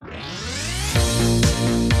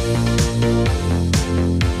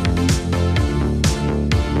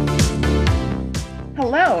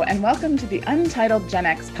Hello, and welcome to the Untitled Gen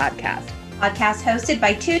X podcast. Podcast hosted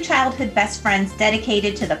by two childhood best friends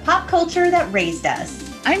dedicated to the pop culture that raised us.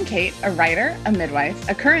 I'm Kate, a writer, a midwife,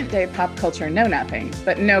 a current-day pop culture know-nothing,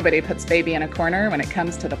 but nobody puts baby in a corner when it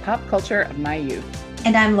comes to the pop culture of my youth.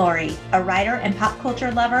 And I'm Lori, a writer and pop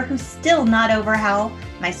culture lover who's still not over how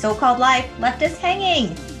my so-called life left us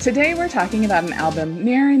hanging. Today, we're talking about an album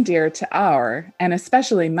near and dear to our, and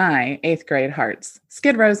especially my, 8th grade hearts,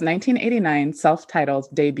 Skid Row's 1989 self-titled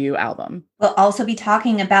debut album. We'll also be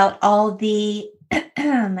talking about all the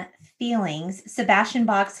feelings Sebastian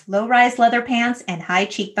Bach's low-rise leather pants and high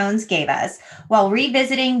cheekbones gave us, while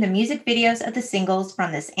revisiting the music videos of the singles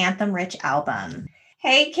from this anthem-rich album.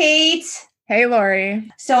 Hey, Kate! Hey,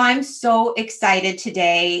 Lori. So I'm so excited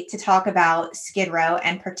today to talk about Skid Row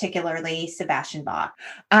and particularly Sebastian Bach.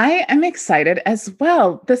 I am excited as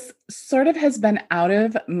well. This sort of has been out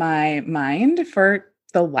of my mind for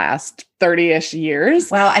the last 30-ish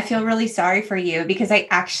years. Well, I feel really sorry for you because I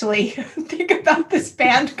actually think about this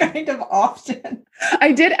band kind of often.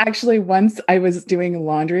 I did actually once. I was doing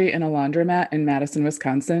laundry in a laundromat in Madison,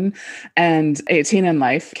 Wisconsin, and 18 and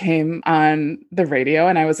Life came on the radio,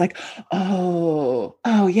 and I was like, oh,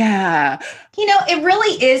 yeah. You know, it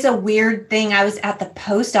really is a weird thing. I was at the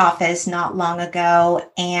post office not long ago,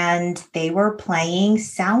 and they were playing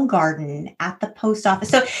Soundgarden at the post office.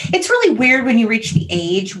 So it's really weird when you reach the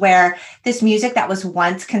age where this music that was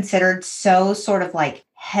once considered so sort of like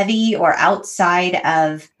heavy or outside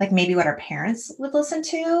of like maybe what our parents would listen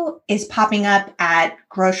to is popping up at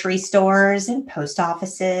grocery stores and post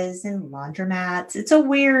offices and laundromats. It's a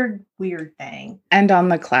weird thing. And on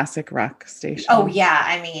the classic rock station. Oh yeah.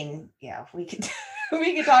 I mean, yeah, we could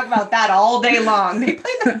we could talk about that all day long. They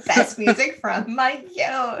play the best music from my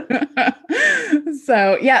youth.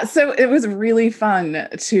 So it was really fun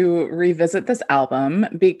to revisit this album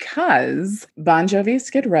because Bon Jovi's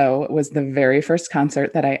Skid Row was the very first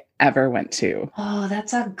concert that I ever went to. Oh,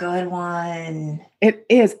 that's a good one. It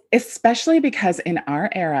is, especially because in our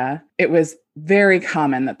era, it was very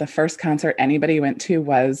common that the first concert anybody went to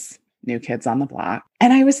was New Kids on the Block.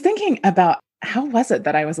 And I was thinking about how was it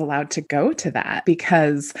that I was allowed to go to that?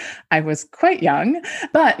 Because I was quite young,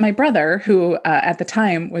 but my brother, who at the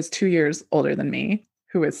time was 2 years older than me,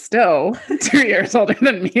 who is still 2 years older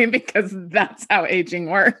than me, because that's how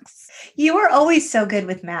aging works. You were always so good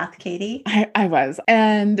with math, Katie. I was.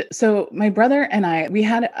 And so my brother and I, we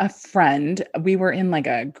had a friend. We were in like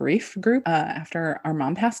a grief group after our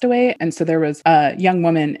mom passed away. And so there was a young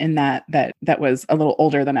woman in that was a little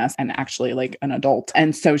older than us and actually like an adult.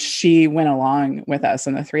 And so she went along with us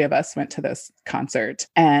and the three of us went to this concert.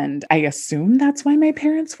 And I assume that's why my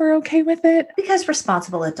parents were okay with it. Because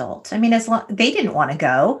responsible adults. I mean, they didn't want to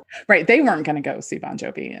go. Right. They weren't going to go see Bon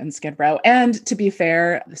Jovi and Skid Row. And to be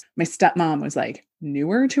fair, my stepmom was like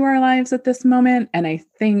newer to our lives at this moment. And I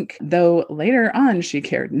think though later on, she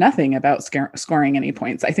cared nothing about scoring any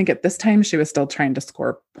points. I think at this time she was still trying to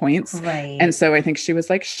score points. Right. And so I think she was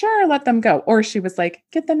like, sure, let them go. Or she was like,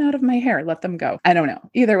 get them out of my hair. Let them go. I don't know.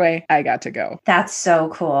 Either way, I got to go. That's so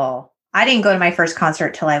cool. I didn't go to my first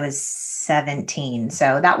concert till I was 17.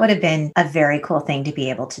 So that would have been a very cool thing to be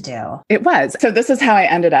able to do. It was. So this is how I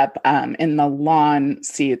ended up in the lawn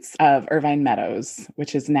seats of Irvine Meadows,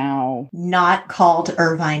 which is now not called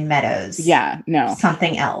Irvine Meadows. Yeah, no.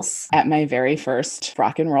 Something else. At my very first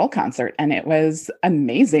rock and roll concert. And it was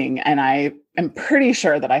amazing. And I am pretty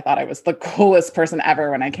sure that I thought I was the coolest person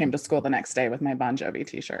ever when I came to school the next day with my Bon Jovi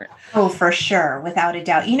t-shirt. Oh, for sure. Without a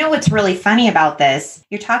doubt. You know what's really funny about this?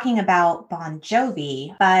 You're talking about Bon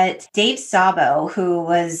Jovi, but Dave Sabo, who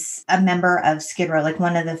was a member of Skid Row, like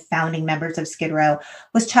one of the founding members of Skid Row,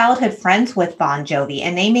 was childhood friends with Bon Jovi.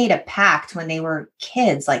 And they made a pact when they were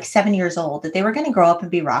kids, like 7 years old, that they were going to grow up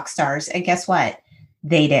and be rock stars. And guess what?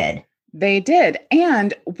 They did. They did.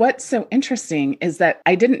 And what's so interesting is that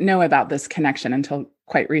I didn't know about this connection until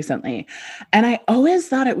quite recently. And I always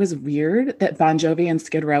thought it was weird that Bon Jovi and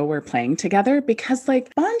Skid Row were playing together because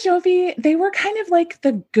like Bon Jovi, they were kind of like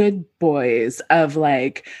the good boys of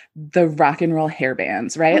like the rock and roll hair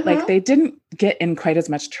bands, right? Like they didn't get in quite as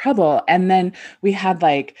much trouble. And then we had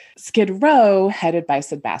like Skid Row headed by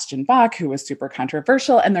Sebastian Bach, who was super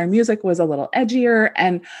controversial and their music was a little edgier.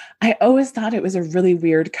 And I always thought it was a really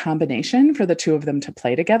weird combination for the two of them to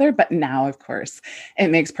play together. But now, of course, it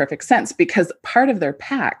makes perfect sense because part of their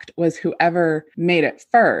pact was whoever made it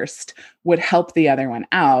first would help the other one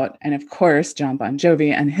out. And of course, John Bon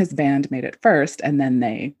Jovi and his band made it first, and then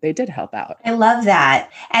they did help out. I love that.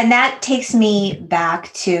 And that takes me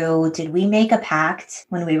back to, did we make a pact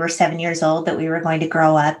when we were 7 years old that we were going to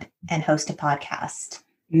grow up and host a podcast?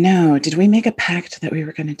 No. Did we make a pact that we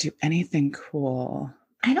were going to do anything cool?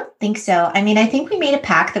 I don't think so. I mean, I think we made a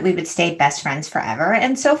pact that we would stay best friends forever.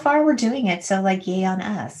 And so far we're doing it. So like, yay on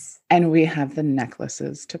us. And we have the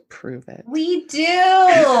necklaces to prove it. We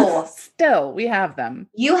do. Still, we have them.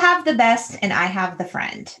 You have the best and I have the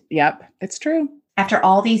friend. Yep, it's true. After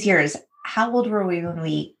all these years, how old were we when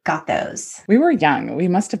we got those? We were young. We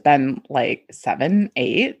must have been like 7,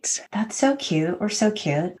 8. That's so cute. We're so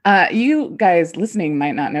cute. You guys listening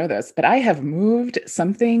might not know this, but I have moved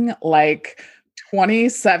something like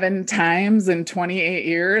 27 times in 28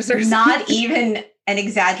 years or something. Not even an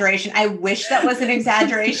exaggeration. I wish that was an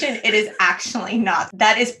exaggeration. It is actually not.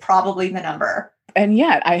 That is probably the number. And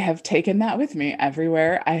yet I have taken that with me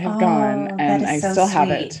everywhere I have gone, and I still have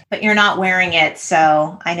it. But you're not wearing it,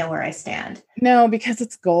 so I know where I stand. No, because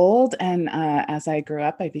it's gold. And as I grew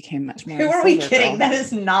up, I became much more. Who are we kidding? That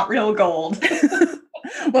is not real gold.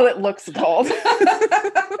 Well, it looks gold.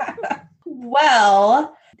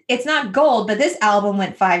 Well, it's not gold, but this album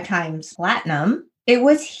went 5 times platinum. It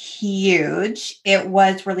was huge. It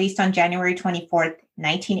was released on January 24th,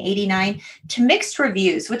 1989 to mixed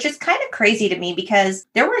reviews, which is kind of crazy to me because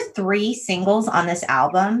there were 3 singles on this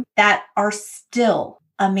album that are still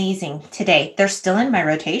amazing today. They're still in my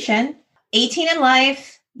rotation. 18 in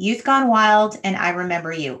Life, Youth Gone Wild, and I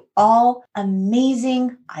Remember You. All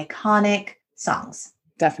amazing, iconic songs.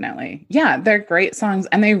 Definitely. Yeah, they're great songs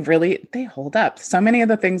and they hold up. So many of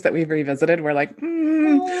the things that we've revisited, we're like,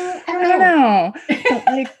 I don't know. But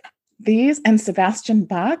like these and Sebastian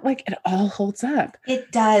Bach, like it all holds up.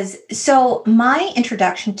 It does. So my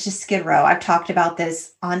introduction to Skid Row, I've talked about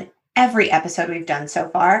this on every episode we've done so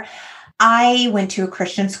far. I went to a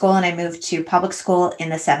Christian school and I moved to public school in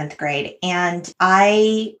the 7th grade. And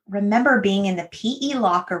I remember being in the PE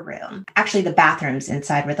locker room, actually the bathrooms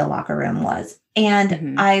inside where the locker room was.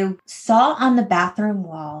 And I saw on the bathroom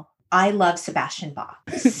wall, I love Sebastian Bach.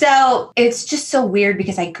 So it's just so weird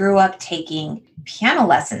because I grew up taking piano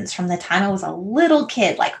lessons from the time I was a little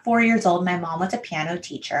kid, like 4 years old. My mom was a piano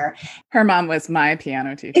teacher. Her mom was my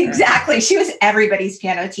piano teacher. Exactly. She was everybody's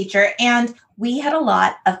piano teacher. And we had a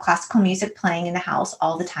lot of classical music playing in the house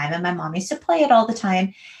all the time. And my mom used to play it all the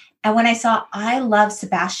time. And when I saw I love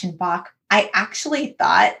Sebastian Bach, I actually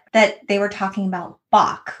thought that they were talking about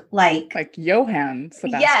Bach, like Johann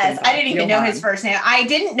Sebastian Yes, Bach. I didn't even know his first name. I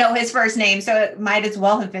didn't know his first name, so it might as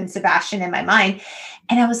well have been Sebastian in my mind.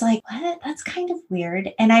 And I was like, what? That's kind of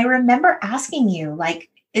weird. And I remember asking you, like,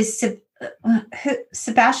 is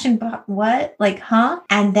Sebastian Bach what? Like, huh?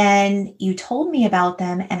 And then you told me about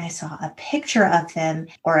them and I saw a picture of them,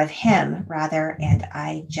 or of him rather. And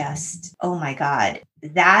I just, oh my God,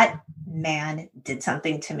 that man did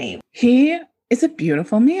something to me. He is a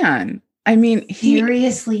beautiful man. I mean,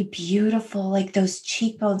 seriously beautiful, like those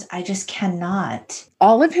cheekbones. I just cannot.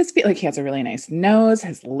 All of his feet, like he has a really nice nose.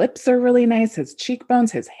 His lips are really nice. His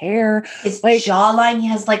cheekbones, his hair, his jawline. He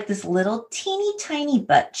has like this little teeny tiny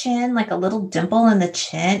butt chin, like a little dimple in the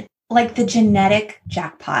chin, like the genetic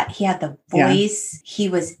jackpot. He had the voice. Yeah. He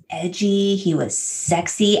was edgy. He was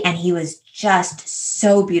sexy, and he was just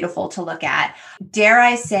so beautiful to look at. Dare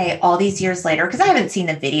I say, all these years later, because I haven't seen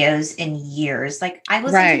the videos in years. Like I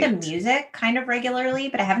listen to the music kind of regularly,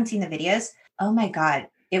 but I haven't seen the videos. Oh my God,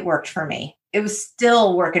 it worked for me. It was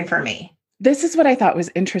still working for me. This is what I thought was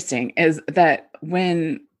interesting, is that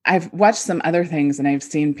when I've watched some other things and I've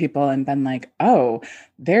seen people and been like, oh,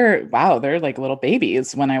 they're like little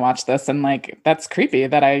babies when I watch this. And like, that's creepy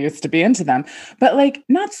that I used to be into them, but like,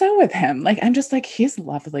 not so with him. Like, I'm just like, he's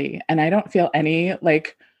lovely. And I don't feel any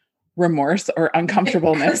like remorse or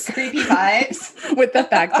uncomfortableness creepy vibes with the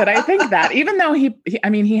fact that I think that, even though he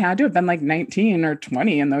had to have been like 19 or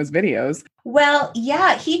 20 in those videos. Well,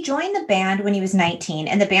 yeah, he joined the band when he was 19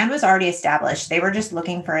 and the band was already established. They were just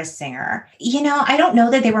looking for a singer. You know, I don't know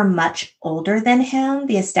that they were much older than him,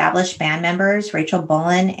 the established band members, Rachel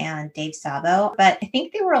Bolan and Dave Sabo, but I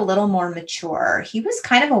think they were a little more mature. He was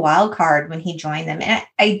kind of a wild card when he joined them. And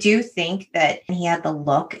I do think that he had the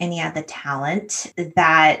look and he had the talent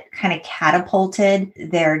that kind of catapulted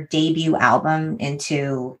their debut album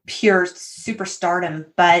into pure superstardom,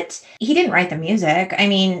 but he didn't write the music. I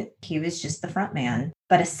mean, he was just the front man,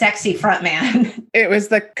 but a sexy front man. It was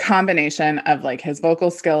the combination of like his vocal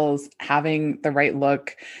skills, having the right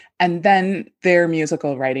look, and then their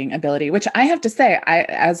musical writing ability, which I have to say,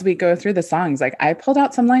 as we go through the songs, like I pulled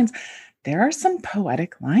out some lines. there are some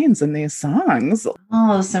poetic lines in these songs.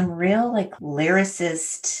 Oh, some real like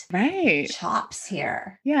lyricist Right. chops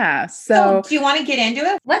here. Yeah. So So, do you want to get into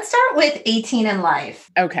it? Let's start with 18 in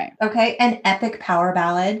Life. okay. Okay. An epic power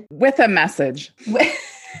ballad. With a message.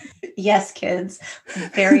 Yes, kids.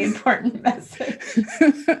 Very important message.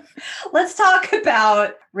 Let's talk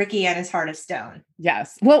about Ricky and his Heart of Stone.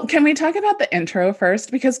 Yes. Well, can we talk about the intro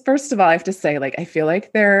first? Because first of all, I have to say, like, I feel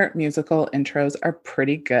like their musical intros are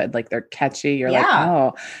pretty good. Like they're catchy. You're like,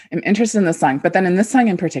 oh, I'm interested in this song. But then in this song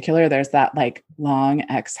in particular, there's that like long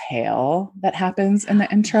exhale that happens in the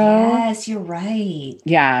intro. Yes, you're right.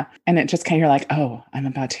 Yeah. And it just kind of, you're like, oh, I'm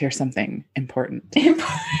about to hear something important.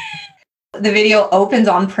 The video opens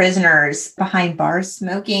on prisoners behind bars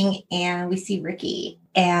smoking, and we see Ricky.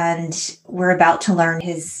 And we're about to learn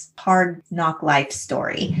his hard knock life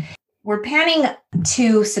story. We're panning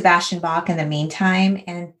to Sebastian Bach in the meantime,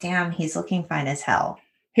 and damn, he's looking fine as hell.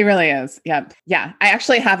 He really is. Yep. Yeah. I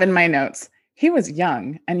actually have in my notes, he was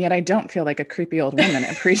young, and yet I don't feel like a creepy old woman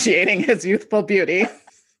appreciating his youthful beauty. And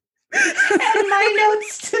my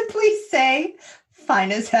notes simply say,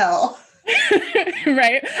 fine as hell.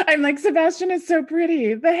 Right. I'm like, Sebastian is so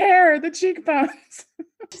pretty. The hair, the cheekbones.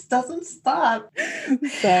 Just doesn't stop.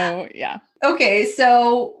 So, yeah. Okay,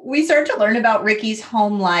 so we start to learn about Ricky's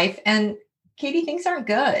home life, and Katie, things aren't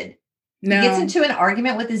good. No. He gets into an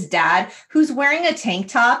argument with his dad, who's wearing a tank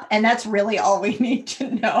top, and that's really all we need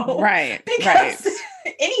to know. Right. Because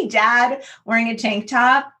any dad wearing a tank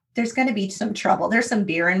top, there's going to be some trouble. There's some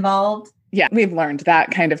beer involved. Yeah, we've learned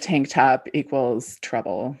that kind of tank top equals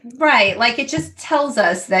trouble. Right. Like it just tells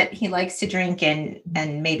us that he likes to drink and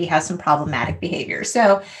maybe has some problematic behavior.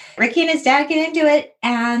 So Ricky and his dad get into it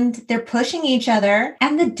and they're pushing each other.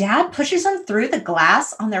 And the dad pushes him through the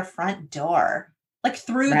glass on their front door, like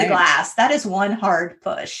through the glass. That is one hard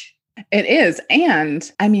push. It is. And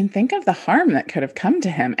I mean, think of the harm that could have come to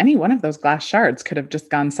him. Any one of those glass shards could have just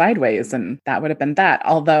gone sideways and that would have been that.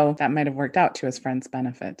 Although that might have worked out to his friend's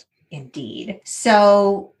benefit. Indeed.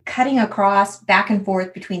 So cutting across back and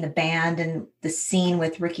forth between the band and the scene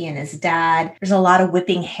with Ricky and his dad, there's a lot of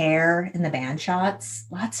whipping hair in the band shots.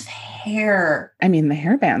 Lots of hair. I mean, the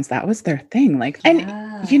hair bands, that was their thing. Like, and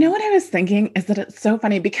you know what I was thinking is that it's so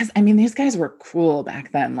funny because I mean, these guys were cool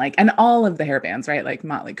back then, like, and all of the hair bands, right? Like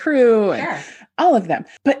Motley Crue and all of them.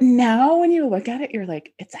 But now when you look at it, you're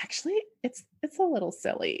like, it's actually, it's a little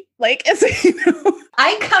silly. Like, it's, you know.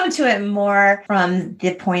 I come to it more from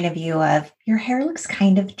the point of view of your hair looks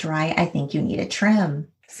kind of dry. I think you need a trim.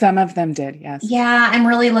 Some of them did, yes. Yeah, I'm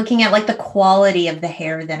really looking at like the quality of the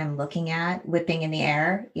hair that I'm looking at, whipping in the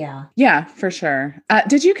air. Yeah. Yeah, for sure.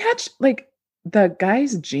 Did you catch like the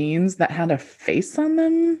guy's jeans that had a face on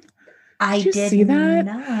them? I did see that?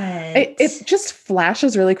 Not. It just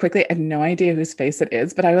flashes really quickly. I have no idea whose face it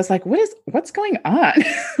is, but I was like, what's going on?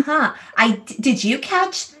 Did you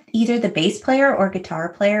catch either the bass player or guitar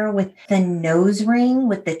player with the nose ring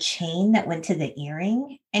with the chain that went to the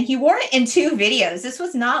earring? And he wore it in 2 videos. This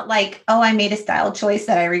was not like, oh, I made a style choice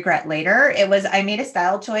that I regret later. It was, I made a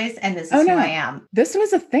style choice and this is who I am. This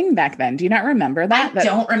was a thing back then. Do you not remember that? I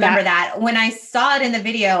don't remember that. When I saw it in the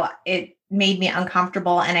video, it made me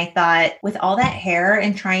uncomfortable. And I thought with all that hair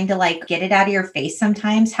and trying to like get it out of your face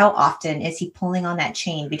sometimes, how often is he pulling on that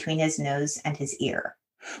chain between his nose and his ear?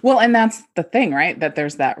 Well, and that's the thing, right? That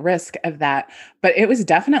there's that risk of that, but it was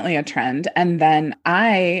definitely a trend. And then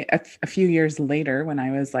a few years later, when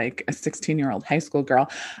I was like a 16-year-old high school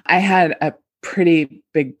girl, I had a pretty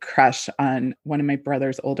big crush on one of my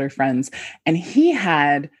brother's older friends. And he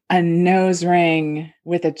had a nose ring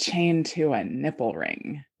with a chain to a nipple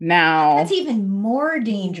ring. Now that's even more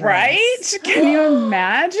dangerous. Right? Can you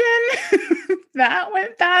imagine that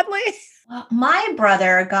went badly? Well, my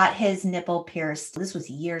brother got his nipple pierced. This was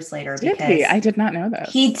years later. Did he? I did not know that.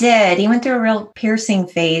 He did. He went through a real piercing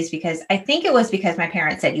phase because I think it was because my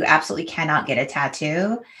parents said you absolutely cannot get a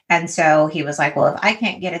tattoo. And so he was like, well, if I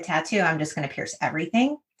can't get a tattoo, I'm just going to pierce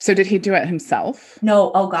everything. So did he do it himself?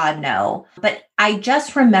 No. Oh God, no. But I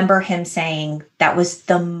just remember him saying that was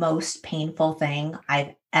the most painful thing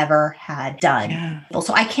I've ever had done. Yeah.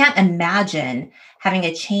 So I can't imagine having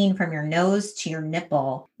a chain from your nose to your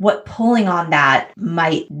nipple, what pulling on that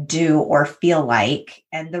might do or feel like.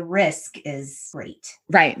 And the risk is great.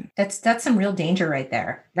 Right. That's some real danger right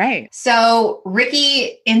there. Right. So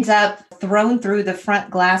Ricky ends up thrown through the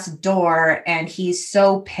front glass door and he's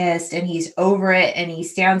so pissed and he's over it and he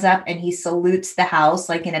stands up and he salutes the house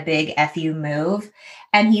like in a big FU move.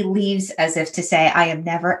 And he leaves as if to say, I am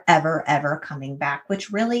never, ever, ever coming back,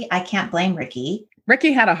 which really, I can't blame Ricky.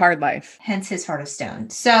 Ricky had a hard life. Hence his heart of stone.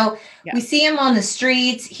 So Yeah. we see him on the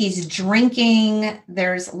streets. He's drinking.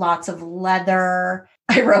 There's lots of leather.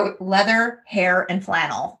 I wrote leather, hair, and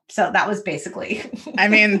flannel. So that was basically. I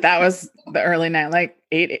mean, that was the early night, like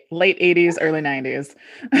late 80s, early 90s.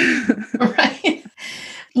 Right.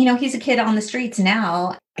 You know, he's a kid on the streets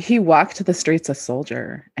now. He walked the streets a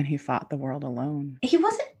soldier and he fought the world alone. He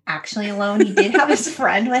wasn't actually alone. He did have his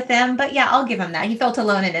friend with him, but yeah, I'll give him that. He felt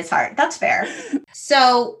alone in his heart. That's fair.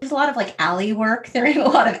 So there's a lot of like alley work. They're in a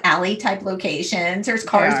lot of alley type locations. There's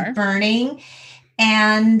cars burning,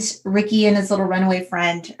 and Ricky and his little runaway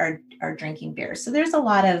friend are drinking beer. So there's a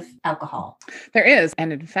lot of alcohol. There is.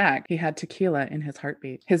 And in fact, he had tequila in his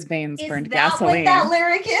heartbeat. His veins burned gasoline. Is that what that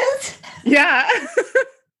lyric is? Yeah.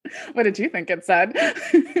 What did you think it said?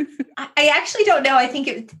 I actually don't know. I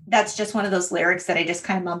think that's just one of those lyrics that I just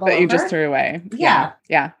kind of mumble over. That you just threw away. Yeah.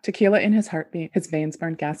 Yeah. Tequila in his heartbeat. His veins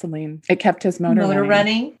burned gasoline. It kept his motor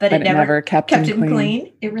running, but it never kept him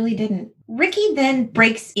clean. It really didn't. Ricky then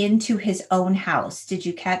breaks into his own house. Did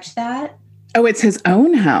you catch that? Oh, it's his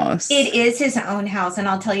own house. It is his own house. And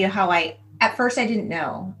I'll tell you how at first I didn't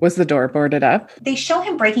know. Was the door boarded up? They show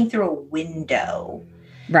him breaking through a window.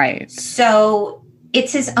 Right. So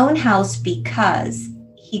it's his own house because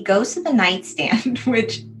he goes to the nightstand,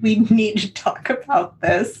 which we need to talk about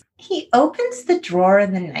this. He opens the drawer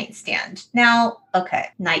in the nightstand. Now, okay,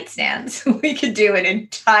 nightstands. We could do an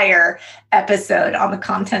entire episode on the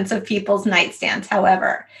contents of people's nightstands.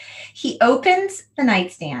 However, he opens the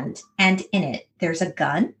nightstand and in it, there's a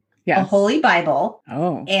gun, a Holy Bible.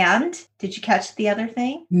 Oh. And did you catch the other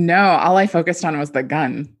thing? No, all I focused on was the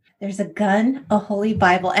gun. There's a gun, a Holy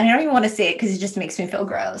Bible, and I don't even want to say it because it just makes me feel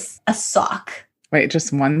gross. A sock. Wait,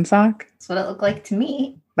 just one sock? That's what it looked like to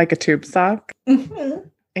me. Like a tube sock? Mm-hmm.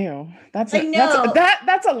 Ew. That's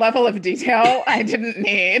a level of detail I didn't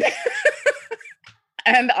need.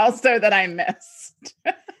 And also that I missed.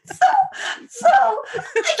 So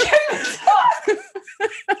I can't even talk.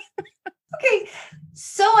 Okay.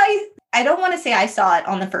 So I don't want to say I saw it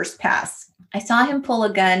on the first pass. I saw him pull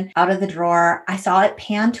a gun out of the drawer. I saw it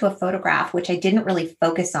pan to a photograph, which I didn't really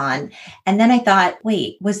focus on. And then I thought,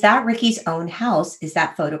 wait, was that Ricky's own house? Is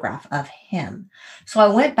that photograph of him? So I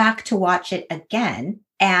went back to watch it again.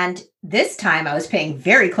 And this time I was paying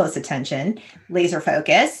very close attention, laser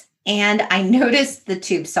focus. And I noticed the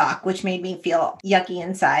tube sock, which made me feel yucky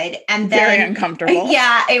inside. And then very uncomfortable.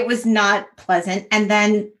 Yeah, it was not pleasant. And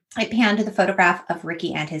then I panned to the photograph of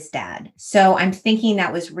Ricky and his dad. So I'm thinking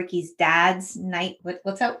that was Ricky's dad's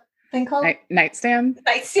what's that thing called? Nightstand?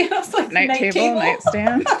 Nightstand. I was like, night table,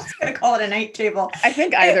 nightstand. I was going to call it a night table. I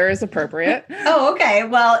think either is appropriate. Oh, okay.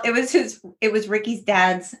 Well, it was Ricky's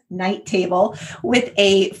dad's night table with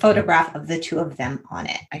a photograph of the two of them on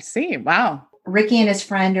it. I see. Wow. Ricky and his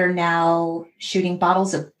friend are now shooting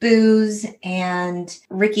bottles of booze, and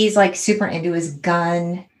Ricky's like super into his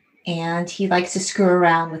gun. And he likes to screw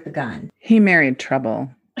around with the gun. He married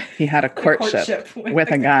trouble. He had a courtship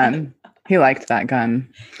with a gun. He liked that gun.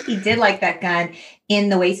 He did like that gun in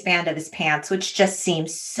the waistband of his pants, which just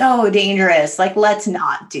seems so dangerous. Like, let's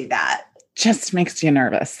not do that. Just makes you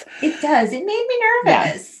nervous. It does. It made me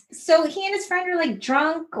nervous. Yeah. So he and his friend are like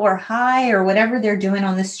drunk or high or whatever they're doing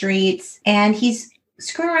on the streets. And he's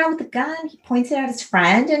screwing around with the gun. He points it at his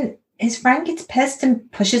friend, and his friend gets pissed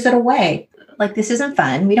and pushes it away. Like, this isn't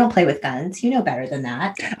fun. We don't play with guns. You know better than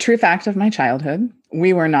that. True fact of my childhood.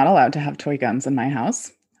 We were not allowed to have toy guns in my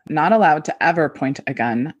house. Not allowed to ever point a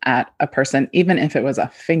gun at a person, even if it was a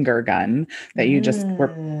finger gun that you just were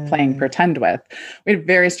playing pretend with. We had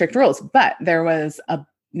very strict rules, but there was a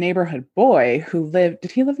neighborhood boy who lived,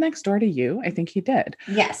 did he live next door to you? I think he did.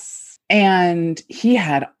 Yes. And he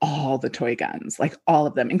had all the toy guns, like all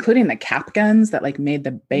of them, including the cap guns that like made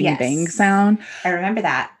the bang bang sound. I remember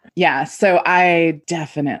that. Yeah. So I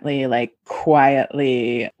definitely like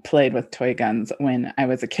quietly played with toy guns when I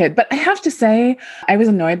was a kid. But I have to say, I was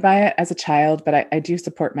annoyed by it as a child, but I do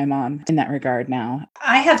support my mom in that regard now.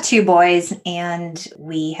 I have two boys, and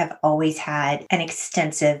we have always had an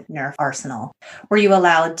extensive Nerf arsenal. Were you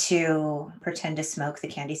allowed to pretend to smoke the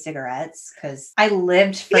candy cigarettes? Because I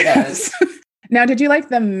lived for those. Now, did you like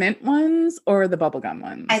the mint ones or the bubblegum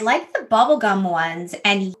ones? I liked the bubblegum ones.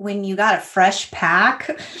 And when you got a fresh pack,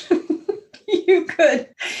 you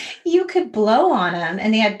could blow on them,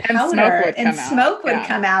 and they had powder, and smoke would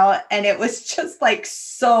come out. And it was just like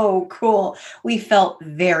so cool. We felt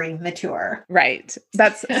very mature. Right.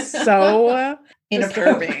 That's so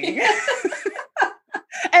disturbing.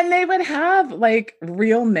 And they would have like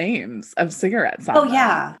real names of cigarettes on Oh, them.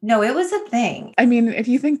 yeah. No, it was a thing. I mean, if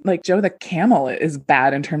you think like Joe the Camel is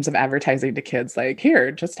bad in terms of advertising to kids, like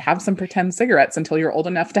here, just have some pretend cigarettes until you're old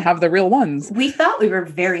enough to have the real ones. We thought we were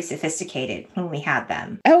very sophisticated when we had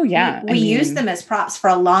them. Oh, yeah. We used them as props for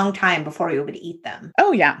a long time before we would eat them.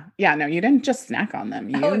 Oh, yeah. Yeah. No, you didn't just snack on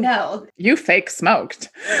them. Oh, no. You fake smoked.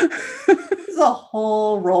 This is a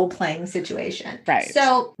whole role-playing situation. Right.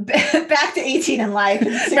 So back to 18 in Life.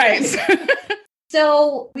 Right.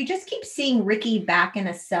 So we just keep seeing Ricky back in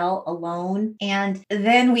a cell alone. And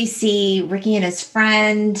then we see Ricky and his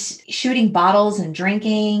friend shooting bottles and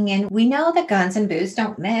drinking. And we know that guns and booze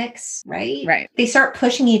don't mix, right? Right. They start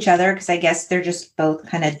pushing each other because I guess they're just both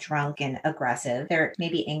kind of drunk and aggressive. They're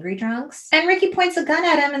maybe angry drunks. And Ricky points a gun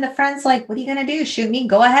at him and the friend's like, what are you going to do? Shoot me?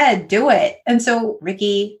 Go ahead. Do it. And so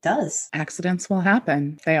Ricky does. Accidents will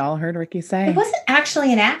happen. They all heard Ricky say. It wasn't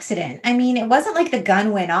actually an accident. I mean, it wasn't like the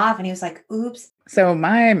gun went off and he was like, oops. So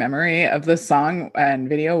my memory of the song and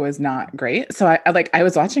video was not great. So I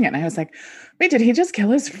was watching it and I was like, wait, did he just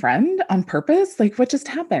kill his friend on purpose? Like what just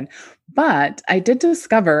happened? But I did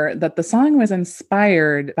discover that the song was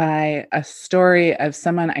inspired by a story of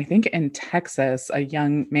someone, I think in Texas, a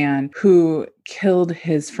young man who killed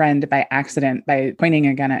his friend by accident by pointing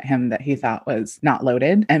a gun at him that he thought was not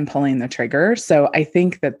loaded and pulling the trigger. So I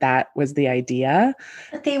think that was the idea.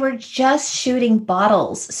 But they were just shooting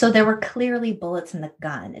bottles. So there were clearly bullets in the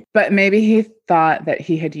gun. But maybe he thought that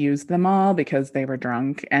he had used them all because they were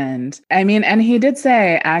drunk. And I mean, and he did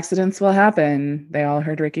say accidents will happen. They all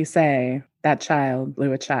heard Ricky say, that child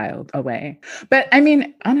blew a child away. But I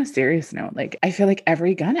mean, on a serious note, like I feel like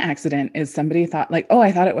every gun accident is somebody thought like, oh,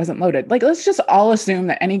 I thought it wasn't loaded. Like, let's just all assume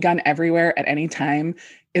that any gun everywhere at any time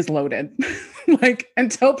is loaded, like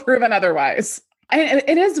until proven otherwise.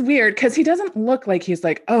 It is weird because he doesn't look like he's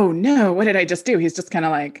like, oh no, what did I just do? He's just kind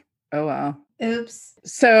of like, oh, well. Oops.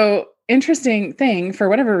 So interesting thing, for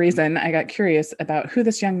whatever reason, I got curious about who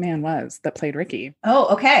this young man was that played Ricky. Oh,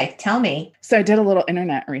 okay. Tell me. So I did a little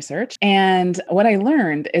internet research. And what I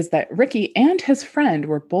learned is that Ricky and his friend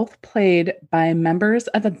were both played by members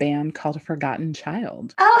of a band called Forgotten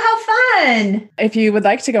Child. Oh, how fun. If you would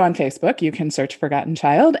like to go on Facebook, you can search Forgotten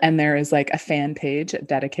Child, and there is like a fan page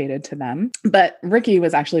dedicated to them. But Ricky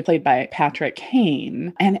was actually played by Patrick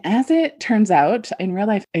Kane. And as it turns out, in real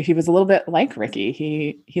life, he was a little bit like Ricky.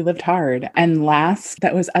 He lived hard. And last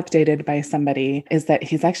that was updated by somebody is that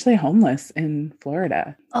he's actually homeless in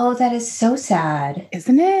Florida. Oh, that is so sad.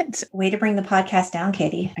 Isn't it? Way to bring the podcast down,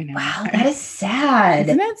 Katie. I know. Wow, that is sad.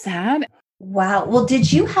 Isn't it sad? Wow. Well,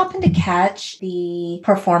 did you happen to catch the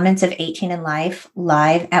performance of 18 in Life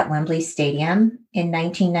live at Wembley Stadium in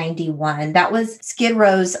 1991? That was Skid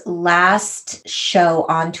Row's last show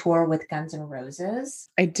on tour with Guns N' Roses.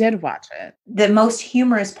 I did watch it. The most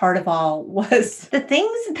humorous part of all was the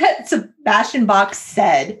things that Sebastian Bach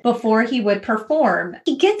said before he would perform.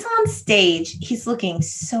 He gets on stage, he's looking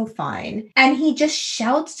so fine, and he just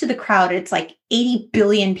shouts to the crowd. It's like 80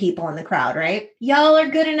 billion people in the crowd, right? Y'all are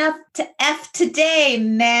good enough to F today,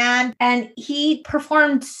 man. And he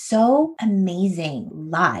performed so amazing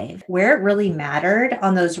live where it really mattered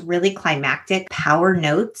on those really climactic power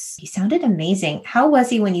notes. He sounded amazing. How was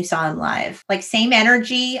he when you saw him live? Like same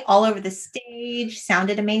energy all over the stage,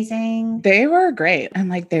 sounded amazing. They were great. And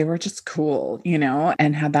like, they were just cool, you know,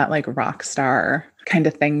 and had that like rock star kind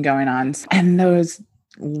of thing going on. And those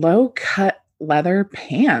low cut leather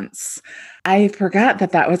pants. I forgot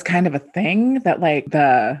that was kind of a thing that like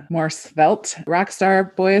the more svelte rock star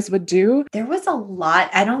boys would do. There was a lot.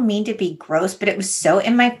 I don't mean to be gross, but it was so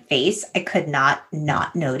in my face. I could not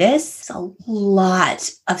notice. A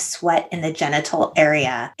lot of sweat in the genital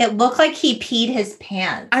area. It looked like he peed his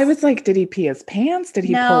pants. I was like, did he pee his pants? Did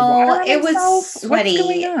he pour water on it himself? Was sweaty. What's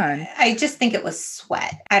going on? I just think it was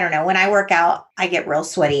sweat. I don't know. When I work out, I get real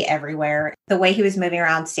sweaty everywhere. The way he was moving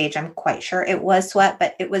around stage, I'm quite sure it was sweat,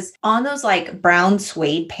 but it was on those like brown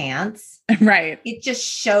suede pants. Right. It just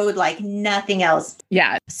showed like nothing else.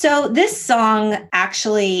 Yeah. So this song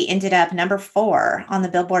actually ended up number 4 on the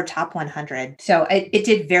Billboard Top 100. So it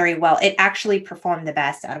did very well. It actually performed the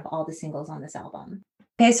best out of all the singles on this album.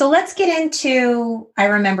 Okay, so let's get into I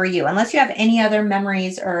Remember You, unless you have any other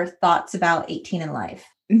memories or thoughts about 18 in Life.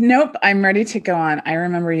 Nope, I'm ready to go on. I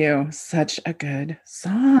Remember You. Such a good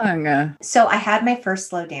song. So I had my first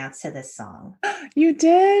slow dance to this song. You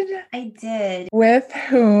did? I did. With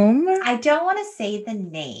whom? I don't want to say the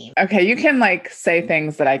name. Okay, you can like say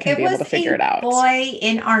things that I can be able to figure it out. Boy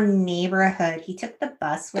in our neighborhood. He took the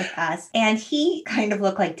bus with us and he kind of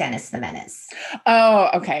looked like Dennis the Menace. Oh,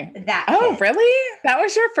 okay. Oh, really? That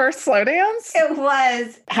was your first slow dance? It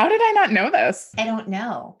was. How did I not know this? I don't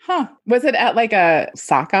know. Huh. Was it at like a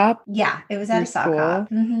sock op? Yeah, it was at a sock op.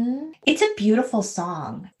 Mm-hmm. It's a beautiful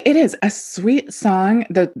song. It is a sweet song.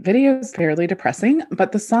 The video is fairly depressing,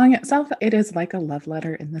 but the song itself, it is like a love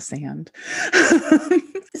letter in the sand.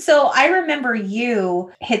 So I Remember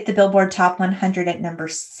You hit the Billboard Top 100 at number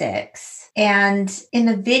 6. And in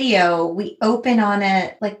the video, we open on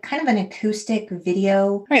a like kind of an acoustic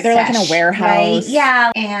video. Right. They're like in a warehouse. Right?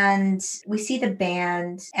 Yeah. And we see the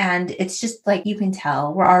band and it's just like you can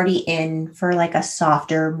tell we're already in for like a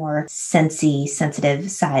softer, more sensitive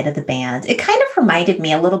side of the band. It kind of reminded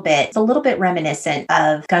me a little bit, it's a little bit reminiscent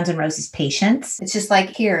of Guns N' Roses' Patience. It's just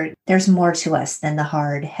like here, there's more to us than the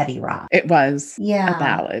hard, heavy rock. It was a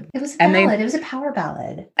ballad. It was a ballad. It was a power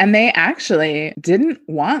ballad. And they actually didn't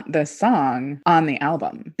want this song on the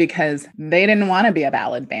album because they didn't want to be a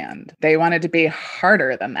ballad band. They wanted to be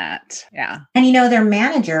harder than that. Yeah. And you know, their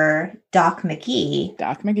manager, Doc McGee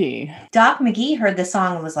heard the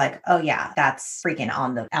song and was like, oh yeah, that's freaking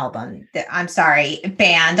on the album. I'm sorry,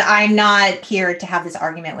 band. I'm not here to have this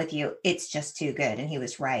argument with you. It's just too good. And he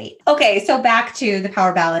was right. Okay, so back to the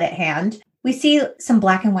power ballad at hand. We see some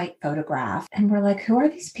black and white photograph and we're like, who are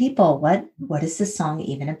these people? What is this song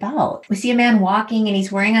even about? We see a man walking and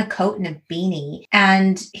he's wearing a coat and a beanie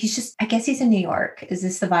and he's just, I guess he's in New York. Is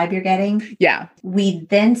this the vibe you're getting? Yeah. We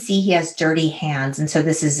then see he has dirty hands. And so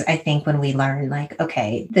this is, I think, when we learn like,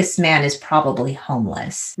 okay, this man is probably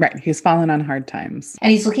homeless. Right. He's fallen on hard times.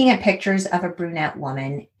 And he's looking at pictures of a brunette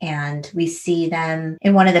woman and we see them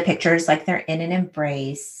in one of the pictures, like they're in an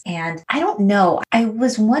embrace. And I don't know. I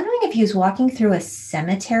was wondering if he was walking through a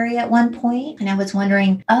cemetery at one point, and I was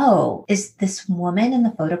wondering, oh, is this woman in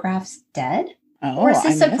the photographs dead? Oh, or is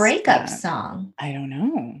this a breakup song? I don't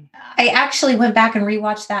know. I actually went back and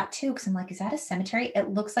rewatched that too, because I'm like, is that a cemetery? It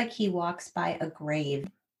looks like he walks by a grave.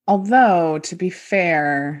 Although, to be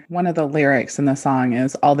fair, one of the lyrics in the song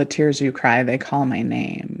is, all the tears you cry, they call my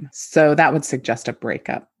name. So that would suggest a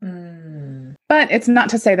breakup. But it's not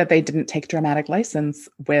to say that they didn't take dramatic license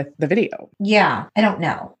with the video. Yeah, I don't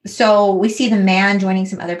know. So we see the man joining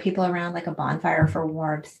some other people around like a bonfire for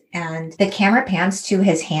warmth. And the camera pans to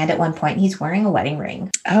his hand at one point. He's wearing a wedding ring.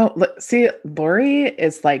 Oh, look, see, Lori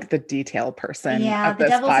is like the detail person. Yeah, of the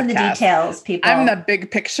this devil's podcast. in the details, people. I'm the big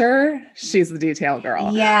picture. She's the detail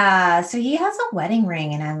girl. Yeah. So he has a wedding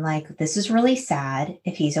ring. And I'm like, this is really sad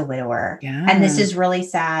if he's a widower. Yeah. And this is really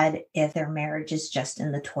sad if their marriage is just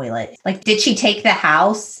in the toilet. Like, did she take the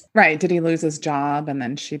house? Right. Did he lose his job? And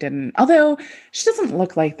then she didn't. Although she doesn't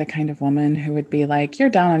look like the kind of woman who would be like, you're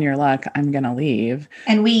down on your luck. I'm going to leave.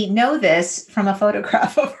 And we know this from a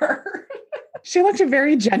photograph of her. She looked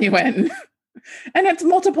very genuine. And it's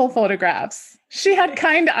multiple photographs. She had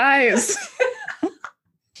kind eyes.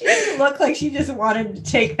 She didn't look like she just wanted to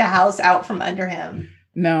take the house out from under him.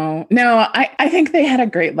 No, I think they had a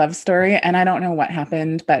great love story and I don't know what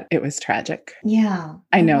happened, but it was tragic. Yeah.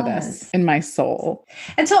 I know this in my soul.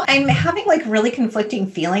 And so I'm having like really conflicting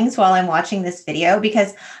feelings while I'm watching this video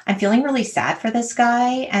because I'm feeling really sad for this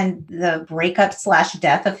guy and the breakup /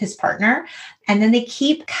 death of his partner. And then they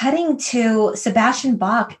keep cutting to Sebastian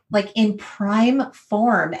Bach, like in prime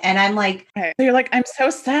form. And I'm like, okay. So you're like, I'm so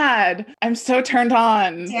sad. I'm so turned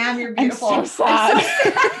on. Damn, you're beautiful. I'm so sad.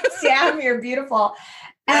 Damn, you're beautiful.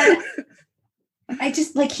 And I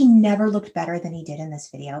just like, he never looked better than he did in this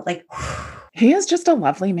video. Like, he is just a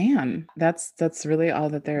lovely man. That's really all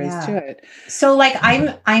that there is to it. So like,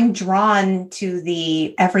 I'm drawn to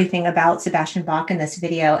the everything about Sebastian Bach in this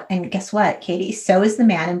video. And guess what, Katie? So is the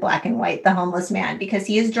man in black and white, the homeless man, because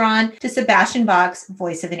he is drawn to Sebastian Bach's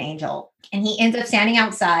voice of an angel. And he ends up standing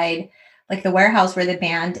outside like the warehouse where the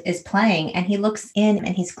band is playing, and he looks in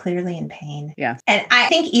and he's clearly in pain. Yeah. And I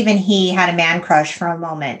think even he had a man crush for a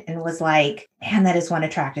moment and was like, man, that is one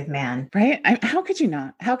attractive man. Right? How could you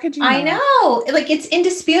not? How could you I know. Like, it's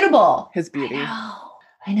indisputable. His beauty.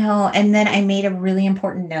 I know. And then I made a really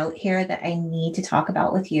important note here that I need to talk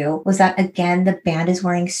about with you was that, again, the band is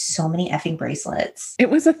wearing so many effing bracelets. It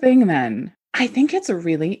was a thing then. I think it's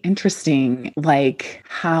really interesting, like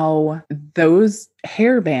how those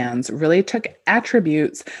hair bands really took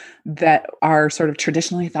attributes that are sort of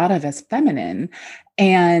traditionally thought of as feminine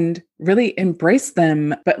and really embrace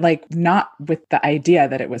them, but like not with the idea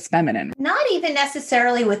that it was feminine. Not even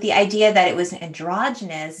necessarily with the idea that it was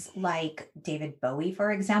androgynous, like David Bowie,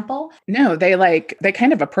 for example. No, they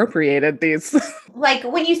kind of appropriated these. Like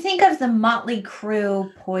when you think of the Motley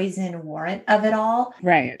Crue Poison warrant of it all,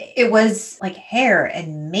 Right. it was like hair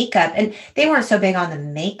and makeup, and they weren't so big on the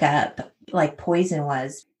makeup like Poison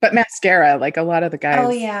was. But mascara, like a lot of the guys Oh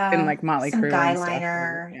yeah, in like Motley some Crue guy and stuff,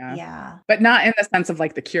 liner, yeah. yeah. But not in the sense of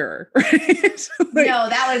like The Cure, right? Like, No,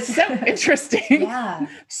 that was so interesting. Yeah.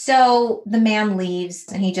 So the man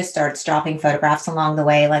leaves and he just starts dropping photographs along the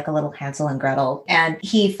way, like a little Hansel and Gretel. And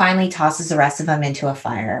he finally tosses the rest of them into a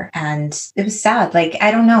fire. And it was sad. Like, I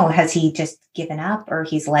don't know, has he just given up or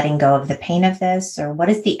he's letting go of the pain of this? Or what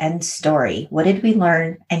is the end story? What did we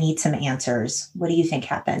learn? I need some answers. What do you think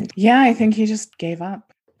happened? Yeah, I think he just gave up.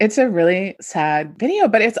 It's a really sad video,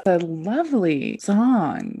 but it's a lovely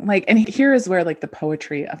song. Like, and here is where like the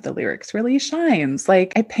poetry of the lyrics really shines.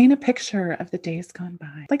 Like, I paint a picture of the days gone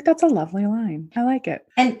by. Like, that's a lovely line. I like it.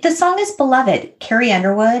 And the song is beloved. Carrie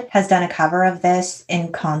Underwood has done a cover of this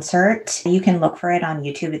in concert. You can look for it on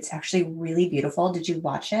YouTube. It's actually really beautiful. Did you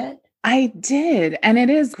watch it? I did. And it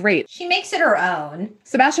is great. She makes it her own.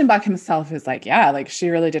 Sebastian Bach himself is like, yeah, like she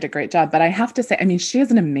really did a great job. But I have to say, I mean, she has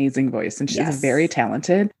an amazing voice and she's very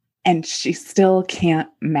talented. And she still can't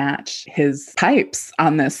match his pipes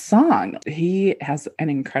on this song. He has an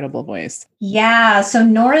incredible voice. Yeah. So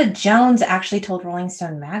Norah Jones actually told Rolling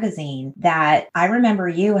Stone magazine that I Remember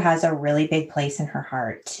You has a really big place in her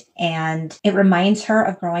heart. And it reminds her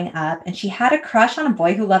of growing up. And she had a crush on a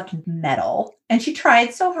boy who loved metal. And she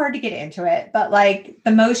tried so hard to get into it. But like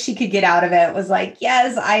the most she could get out of it was like,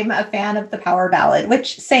 yes, I'm a fan of the power ballad,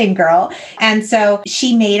 which same girl. And so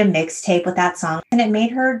she made a mixtape with that song and it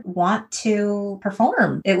made her want to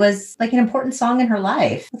perform. It was like an important song in her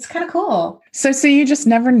life. It's kind of cool. So you just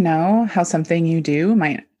never know how something you do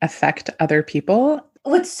might affect other people.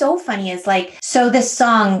 What's so funny is like, so this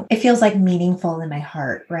song, it feels like meaningful in my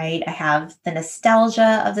heart, right? I have the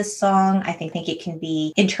nostalgia of this song. I think it can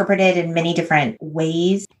be interpreted in many different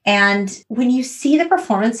ways. And when you see the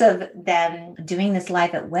performance of them doing this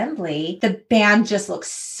live at Wembley, the band just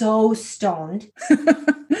looks so stoned.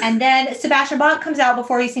 And then Sebastian Bach comes out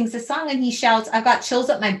before he sings the song and he shouts, "I've got chills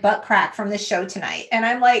up my butt crack from this show tonight." And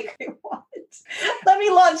I'm like, what? Let me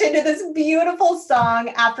launch into this beautiful song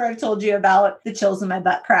after I've told you about the chills in my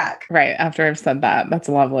butt crack. Right. After I've said that. That's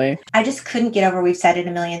lovely. I just couldn't get over, we've said it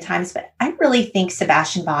a million times, but I really think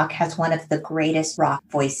Sebastian Bach has one of the greatest rock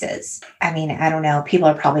voices. I mean, I don't know. People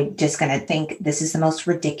are probably just going to think this is the most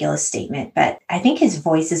ridiculous statement, but I think his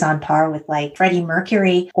voice is on par with like Freddie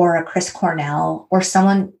Mercury or a Chris Cornell or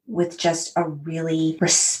someone with just a really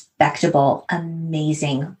respectable,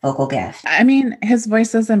 amazing vocal gift. I mean, his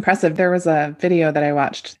voice is impressive. There was a video that I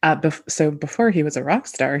watched. So before he was a rock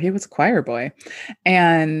star, he was a choir boy.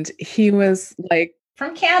 And he was like...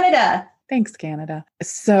 From Canada. Thanks, Canada.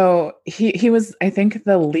 So he was, I think,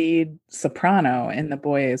 the lead soprano in the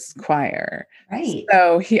boys' choir. Right.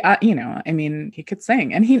 So he, I mean, he could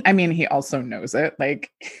sing. And he also knows it. Like,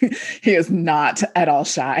 he is not at all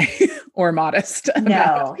shy or modest.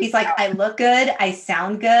 No, he's like, I look good, I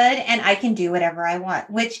sound good, and I can do whatever I want,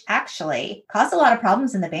 which actually caused a lot of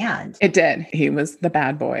problems in the band. It did. He was the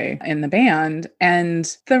bad boy in the band. And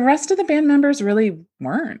the rest of the band members really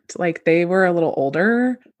weren't. Like, they were a little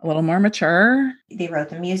older, a little more mature. They wrote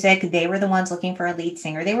the music. They were the ones looking for a lead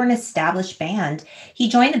singer. They were an established band. He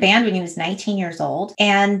joined the band when he was 19 years old,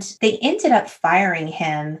 and they ended up firing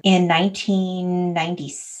him in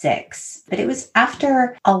 1996. But it was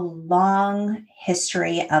after a long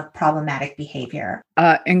history of problematic behavior.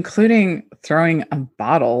 Including throwing a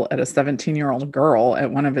bottle at a 17-year-old girl at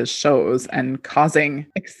one of his shows and causing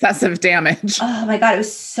excessive damage. Oh my God, it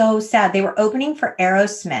was so sad. They were opening for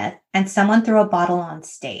Aerosmith and someone threw a bottle on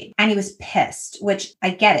stage and he was pissed, which I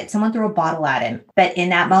get it. Someone threw a bottle at him. But in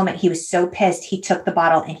that moment, he was so pissed. He took the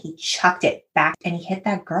bottle and he chucked it back and he hit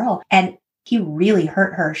that girl. And he really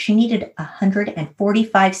hurt her. She needed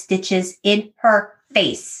 145 stitches in her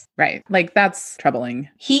face. Right. Like, that's troubling.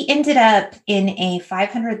 He ended up in a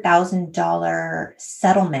 $500,000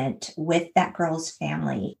 settlement with that girl's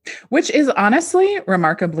family. Which is honestly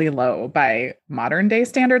remarkably low by modern day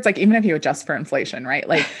standards. Like, even if you adjust for inflation, right?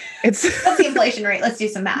 Like, it's... What's the inflation rate? Let's do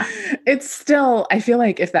some math. It's still, I feel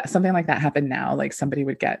like if that something like that happened now, like somebody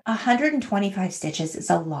would get... 125 stitches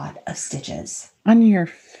is a lot of stitches. On your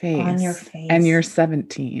face. On your face. And you're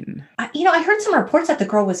 17. I heard some reports that the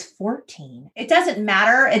girl was 14. It doesn't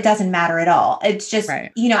matter. It doesn't matter at all. It's just,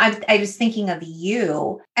 Right. I was thinking of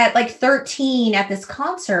you at like 13 at this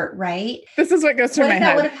concert, right? This is what goes through What my if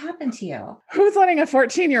that would head. have happened to you? Who's letting a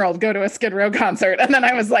 14-year-old go to a Skid Row concert? And then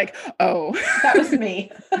I was like, oh, That was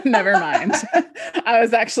me. never mind. I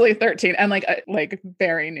was actually 13 and like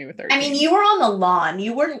very new 13. I mean, you were on the lawn.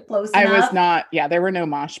 You weren't close enough. I was not. Yeah, there were no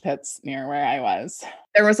mosh pits near where I was.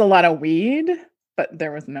 There was a lot of weed, but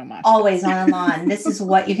there was no mosh Always pits. on a lawn. This is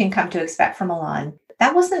what you can come to expect from a lawn.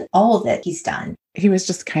 That wasn't all that he's done. He was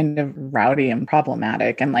just kind of rowdy and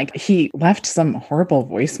problematic. And like he left some horrible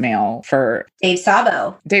voicemail for Dave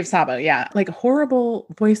Sabo. Dave Sabo. Yeah. Like horrible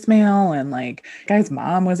voicemail. And like guy's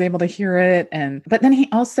mom was able to hear it. But then he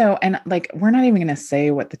also, and like, we're not even going to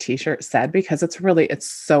say what the t-shirt said because it's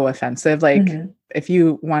so offensive. Like if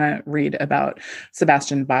you want to read about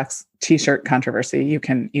Sebastian Bach's t-shirt controversy, you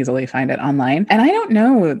can easily find it online. And I don't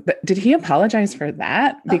know, did he apologize for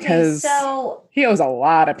that? Because so he owes a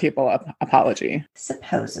lot of people an apology.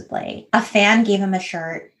 Supposedly, a fan gave him a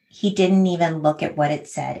shirt. He didn't even look at what it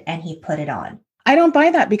said and he put it on. I don't buy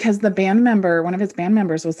that because one of his band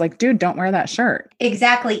members was like, dude, don't wear that shirt.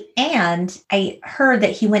 Exactly. And I heard that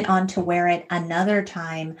he went on to wear it another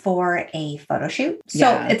time for a photo shoot.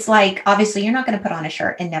 So It's like, obviously you're not going to put on a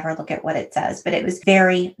shirt and never look at what it says, but it was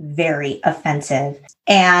very, very offensive.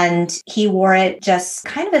 And he wore it just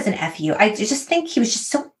kind of as an FU. I just think he was just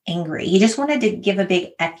so angry. He just wanted to give a big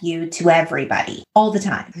FU to everybody all the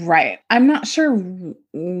time. Right. I'm not sure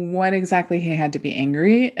what exactly he had to be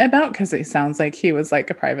angry about because it sounds like he was like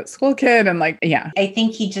a private school kid and like, yeah. I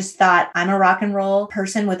think he just thought, I'm a rock and roll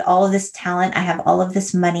person with all of this talent. I have all of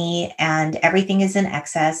this money and everything is in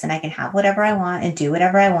excess and I can have whatever I want and do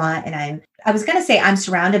whatever I want. And I was going to say I'm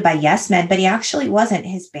surrounded by yes men, but he actually wasn't.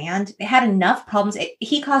 His band had enough problems.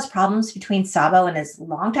 He caused problems between Sabo and his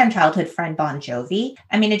longtime childhood friend Bon Jovi.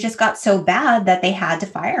 I mean, it just got so bad that they had to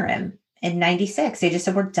fire him. In 96, they just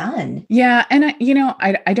said, we're done. Yeah. And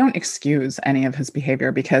I don't excuse any of his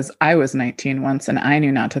behavior because I was 19 once and I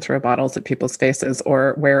knew not to throw bottles at people's faces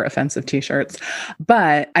or wear offensive t-shirts.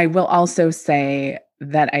 But I will also say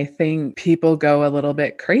that I think people go a little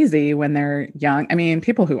bit crazy when they're young. I mean,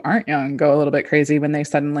 people who aren't young go a little bit crazy when they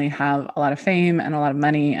suddenly have a lot of fame and a lot of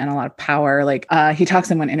money and a lot of power. Like he talks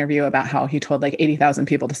in one interview about how he told like 80,000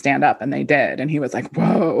 people to stand up and they did. And he was like,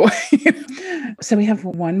 whoa. So we have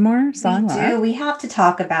one more song left. We have to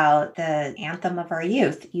talk about the anthem of our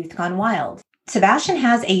youth, Youth Gone Wild. Sebastian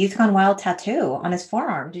has a Youth Gone Wild tattoo on his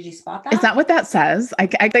forearm. Did you spot that? Is that what that says? I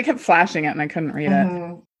kept flashing it and I couldn't read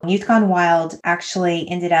it. Youth Gone Wild actually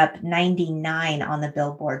ended up 99 on the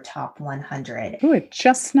Billboard Top 100. Oh, it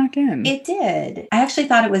just snuck in. It did. I actually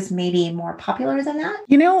thought it was maybe more popular than that.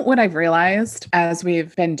 You know what I've realized as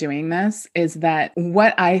we've been doing this is that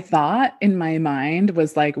what I thought in my mind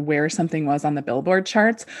was like where something was on the Billboard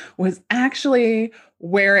charts was actually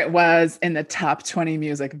where it was in the top 20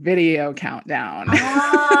 music video countdown.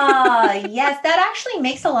 Yes, that actually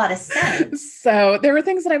makes a lot of sense. So there were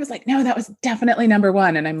things that I was like, no, that was definitely number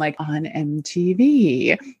one. And I'm like, on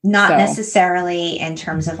MTV. Not necessarily in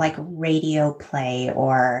terms of like radio play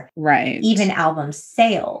or even album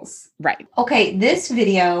sales. Right. Okay, this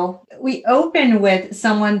video, we open with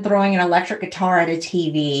someone throwing an electric guitar at a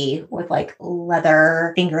TV with like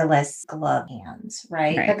leather fingerless glove hands,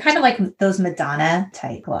 right? They're kind of like those Madonna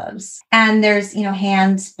type gloves. And there's,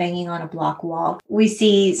 hands banging on a block wall. We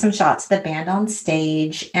see some shots of the band on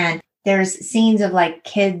stage and there's scenes of like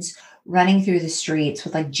kids running through the streets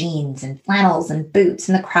with like jeans and flannels and boots.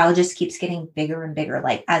 And the crowd just keeps getting bigger and bigger,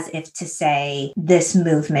 like as if to say this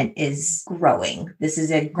movement is growing. This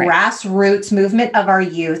is a grassroots movement of our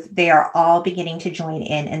youth. They are all beginning to join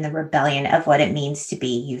in the rebellion of what it means to be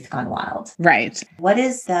Youth Gone Wild. Right. What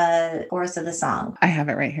is the chorus of the song? I have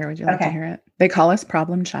it right here. Would you like to hear it? They call us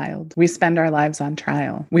problem child. We spend our lives on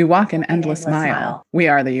trial. We walk an endless mile. We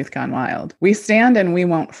are the Youth Gone Wild. We stand and we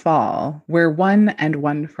won't fall. We're one and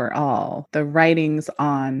one for all. The writing's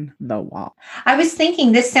on the wall. I was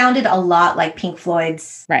thinking this sounded a lot like Pink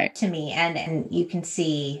Floyd's to me. And you can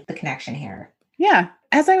see the connection here. Yeah.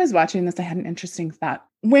 As I was watching this, I had an interesting thought.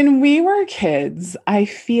 When we were kids, I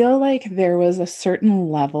feel like there was a certain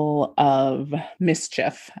level of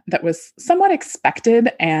mischief that was somewhat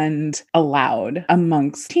expected and allowed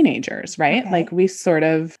amongst teenagers, right? Okay. Like we sort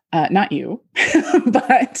of, not you,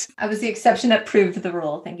 but... I was the exception that proved the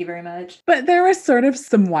rule. Thank you very much. But there was sort of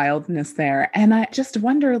some wildness there. And I just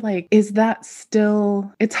wonder, like, is that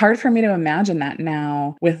still... It's hard for me to imagine that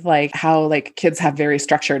now with like how like kids have very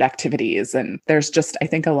structured activities and there's just, I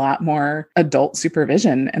think, a lot more adult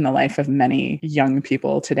supervision in the life of many young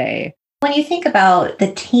people today. When you think about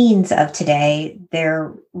the teens of today,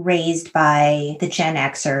 they're raised by the Gen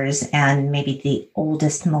Xers and maybe the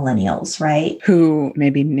oldest millennials, right? Who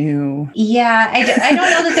maybe knew. Yeah, I don't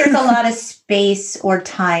know that there's a lot of space or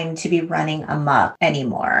time to be running amok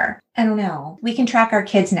anymore. I don't know. We can track our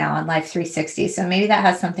kids now on Life 360. So maybe that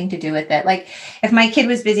has something to do with it. Like if my kid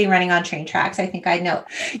was busy running on train tracks, I think I'd know.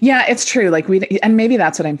 Yeah, it's true. Like and maybe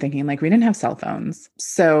that's what I'm thinking. Like we didn't have cell phones.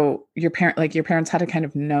 So your parents had to kind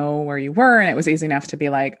of know where you were. And it was easy enough to be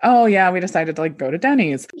like, oh yeah, we decided to like go to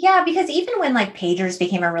Denny's. Yeah, because even when like pagers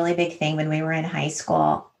became a really big thing when we were in high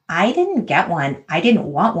school, I didn't get one. I didn't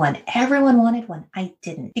want one. Everyone wanted one. I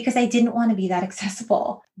didn't because I didn't want to be that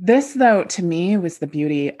accessible. This, though, to me was the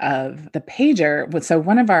beauty of the pager. So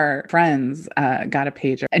one of our friends got a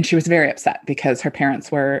pager and she was very upset because her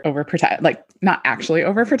parents were overprotective, like not actually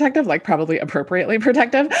overprotective, like probably appropriately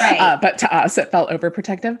protective. Right. But to us, it felt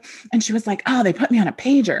overprotective. And she was like, oh, they put me on a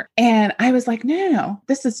pager. And I was like, no,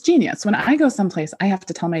 this is genius. When I go someplace, I have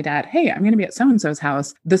to tell my dad, hey, I'm going to be at so-and-so's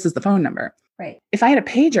house. This is the phone number. Right. If I had a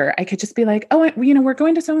pager, I could just be like, oh, we're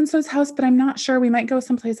going to so-and-so's house, but I'm not sure. We might go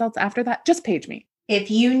someplace else after that. Just page me.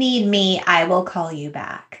 If you need me, I will call you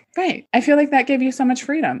back. Right. I feel like that gave you so much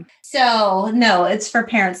freedom. So no, it's for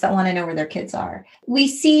parents that want to know where their kids are. We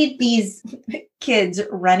see these kids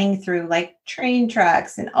running through like train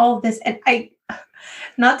tracks and all of this. And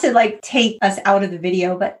not to like take us out of the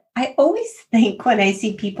video, but I always think when I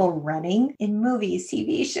see people running in movies,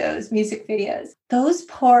 TV shows, music videos, those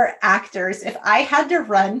poor actors, if I had to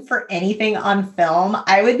run for anything on film,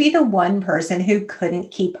 I would be the one person who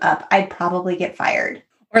couldn't keep up. I'd probably get fired.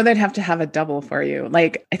 Or they'd have to have a double for you.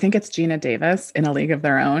 Like, I think it's Gina Davis in A League of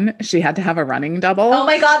Their Own. She had to have a running double. Oh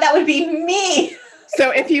my God, that would be me.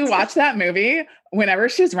 So if you watch that movie, whenever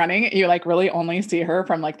she's running, you like really only see her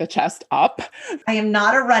from like the chest up. I am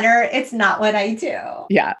not a runner. It's not what I do.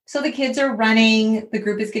 Yeah. So the kids are running, the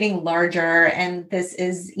group is getting larger, and this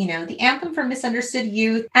is, the anthem for misunderstood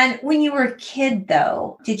youth. And when you were a kid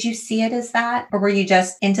though, did you see it as that? Or were you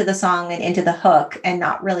just into the song and into the hook and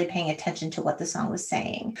not really paying attention to what the song was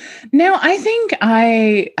saying? No, I think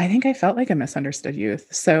I felt like a misunderstood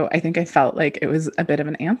youth. So I think I felt like it was a bit of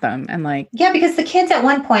an anthem and like. Yeah, because the kids at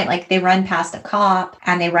one point, like they run past a cop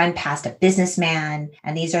and they run past a businessman.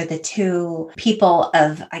 And these are the two people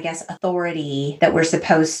of, I guess, authority that we're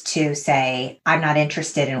supposed to say, I'm not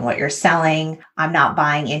interested in what you're selling. I'm not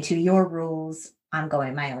buying into your rules. I'm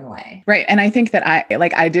going my own way. Right. And I think that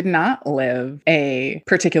I did not live a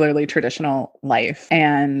particularly traditional life.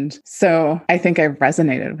 And so I think I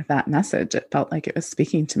resonated with that message. It felt like it was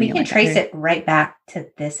speaking to me. We can trace it right back to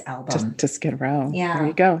this album. To Skid Row. Yeah. There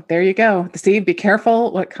you go. There you go. See, be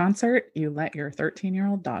careful what concert you let your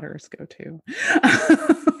 13-year-old daughters go to.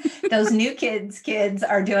 Those new kids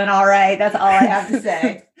are doing all right. That's all I have to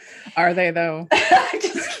say. Are they though?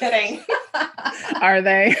 Just kidding. Are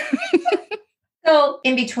they? So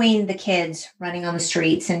in between the kids running on the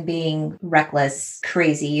streets and being reckless,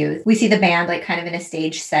 crazy youth, we see the band like kind of in a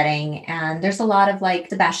stage setting. And there's a lot of like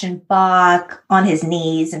Sebastian Bach on his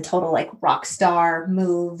knees and total like rock star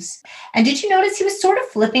moves. And did you notice he was sort of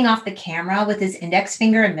flipping off the camera with his index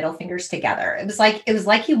finger and middle fingers together? It was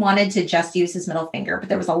like he wanted to just use his middle finger, but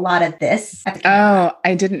there was a lot of this at the camera. Oh,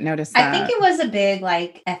 I didn't notice that. I think it was a big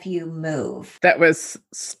like FU move. That was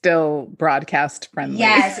still broadcast friendly.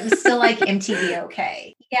 Yes, it was still like MTV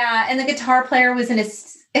okay. Yeah, and the guitar player was in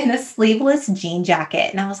a sleeveless jean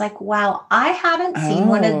jacket. And I was like, wow, I haven't seen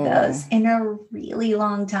one of those in a really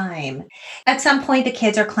long time. At some point, the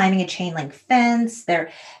kids are climbing a chain link fence. They're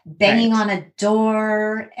banging on a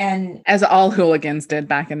door. And as all hooligans did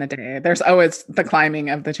back in the day, there's always the climbing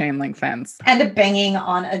of the chain link fence. And a banging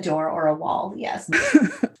on a door or a wall. Yes.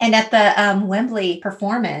 And at the Wembley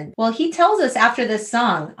performance, well, he tells us after this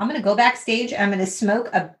song, I'm going to go backstage. I'm going to smoke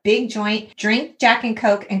a big joint, drink Jack and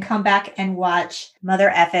Coke, and come back and watch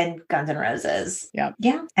Mother effing Guns N' Roses. Yeah.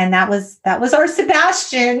 Yeah. And that was our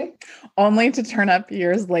Sebastian. Only to turn up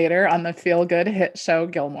years later on the feel-good hit show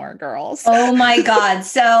Gilmore Girls. Oh my God.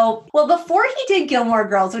 So, well, before he did Gilmore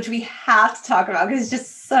Girls, which we have to talk about because it's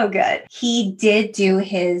just so good, he did do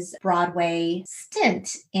his Broadway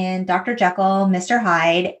stint in Dr. Jekyll, Mr.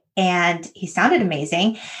 Hyde, and he sounded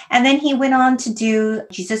amazing. And then he went on to do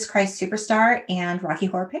Jesus Christ Superstar and Rocky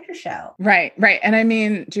Horror Picture Show. Right. And I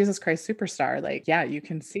mean, Jesus Christ Superstar, like, yeah, you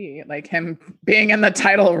can see like him being in the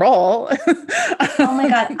title role. Oh my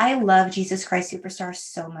God. I love Jesus Christ Superstar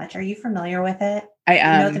so much. Are you familiar with it? I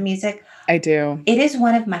am. You know the music? I do. It is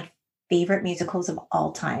one of my favorite musicals of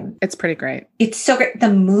all time. It's pretty great. It's so great.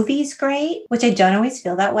 The movie's great, which I don't always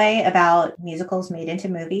feel that way about musicals made into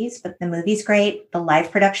movies, but the movie's great. The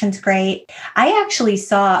live production's great. I actually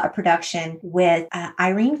saw a production with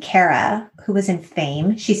Irene Cara, who was in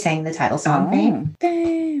Fame. She sang the title song, Fame.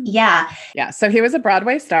 Fame. Yeah. Yeah. So he was a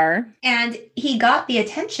Broadway star. And he got the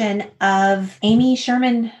attention of Amy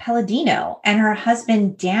Sherman Palladino and her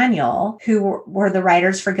husband, Daniel, who were the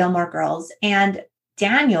writers for Gilmore Girls. And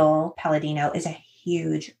Daniel Palladino is a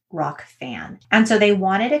huge rock fan. And so they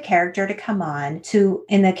wanted a character to come on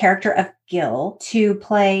in the character of Gil, to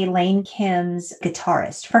play Lane Kim's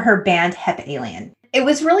guitarist for her band Hep Alien. It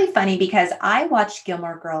was really funny because I watched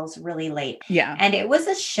Gilmore Girls really late. Yeah. And it was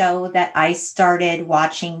a show that I started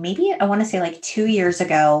watching maybe, I want to say like 2 years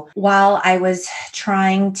ago, while I was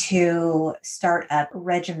trying to start a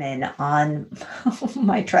regimen on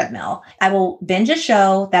my treadmill. I will binge a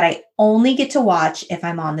show that I only get to watch if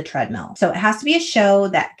I'm on the treadmill. So it has to be a show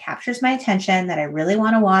that captures my attention, that I really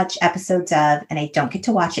want to watch episodes of, and I don't get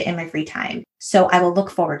to watch it in my free time. So I will look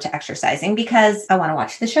forward to exercising because I want to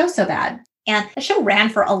watch the show so bad. And the show ran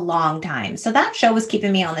for a long time. So that show was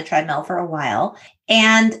keeping me on the treadmill for a while.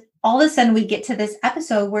 And all of a sudden we get to this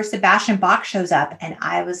episode where Sebastian Bach shows up. And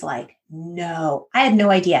I was like, no, I had no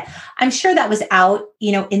idea. I'm sure that was out,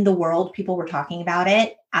 in the world. People were talking about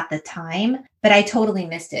it at the time, but I totally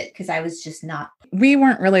missed it because I was just not. We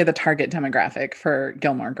weren't really the target demographic for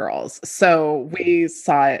Gilmore Girls. So we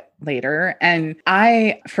saw it later. And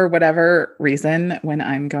I, for whatever reason, when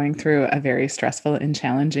I'm going through a very stressful and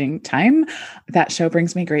challenging time, that show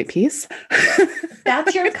brings me great peace.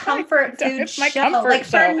 That's your comfort food It's my show. comfort Like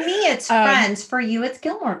show. for me, it's Friends. For you, it's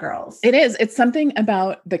Gilmore Girls. It is. It's something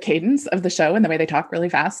about the cadence of the show and the way they talk really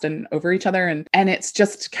fast and over each other. And it's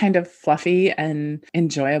just kind of fluffy and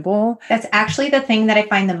enjoyable. That's actually the thing that I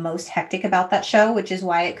find the most hectic about that show, which is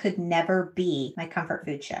why it could never be my comfort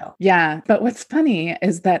food show. Yeah. But what's funny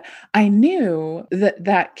is that I knew that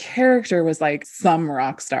that character was like some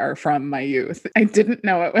rock star from my youth. I didn't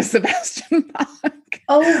know it was Sebastian Bach.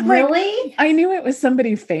 Oh, really? I knew it was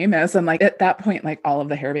somebody famous. And like at that point, like all of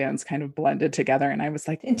the hair bands kind of blended together. And I was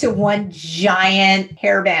like, Into one giant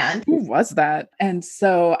hairband. who was that? And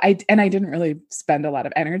so I didn't really spend a lot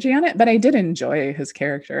of energy on it, but I did enjoy his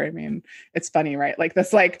character. I mean, it's funny, right? Like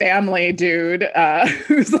this like family dude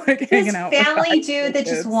who's like hanging out. This family dude that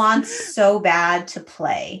just wants so bad to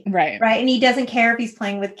play. Right. Right. And he doesn't care if he's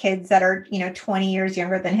playing with kids that are, 20 years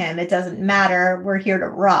younger than him. It doesn't matter. We're here to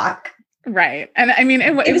rock. Right. And I mean,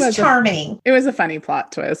 it was charming. It was a funny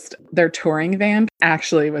plot twist. Their touring van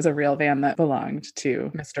actually was a real van that belonged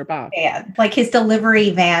to Mr. Bach. Yeah. Like his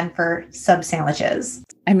delivery van for sub sandwiches.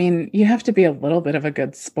 I mean, you have to be a little bit of a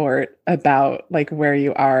good sport about like where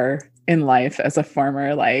you are in life as a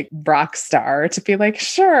former like rock star to be like,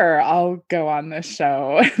 sure, I'll go on this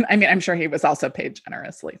show. I mean, I'm sure he was also paid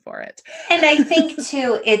generously for it. And I think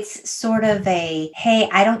too, it's sort of hey,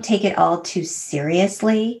 I don't take it all too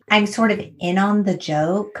seriously. I'm sort of in on the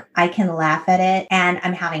joke. I can laugh at it and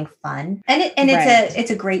I'm having fun. And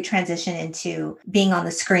it's a great transition into being on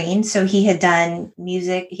the screen. So he had done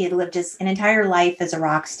music. He had lived an entire life as a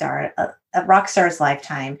rock star, a rock star's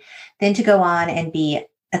lifetime, then to go on and be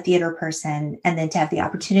a theater person and then to have the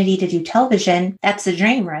opportunity to do television. That's the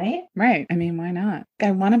dream, right? Right. I mean, why not?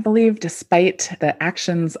 I want to believe despite the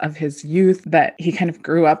actions of his youth that he kind of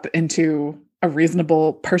grew up into a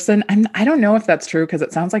reasonable person. I don't know if that's true because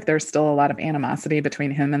it sounds like there's still a lot of animosity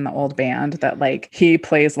between him and the old band, that like he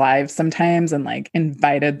plays live sometimes and like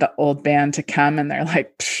invited the old band to come and they're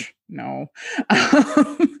like, no.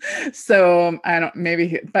 So I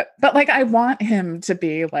don't, but like, I want him to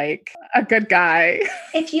be like a good guy.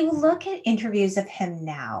 If you look at interviews of him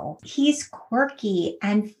now, he's quirky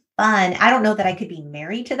and fun. I don't know that I could be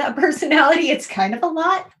married to that personality. It's kind of a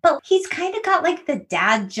lot, but he's kind of got like the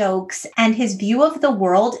dad jokes and his view of the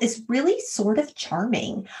world is really sort of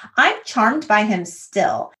charming. I'm charmed by him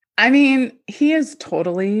still. I mean, he is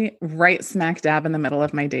totally right smack dab in the middle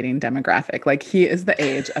of my dating demographic. Like he is the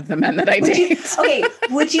age of the men that I date.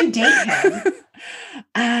 Would you date him?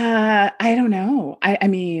 I don't know. I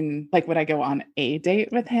mean, like, would I go on a date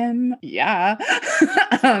with him? Yeah.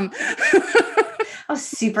 I was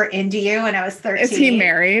super into you when I was 13. Is he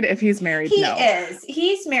married? If he's married, no. He is.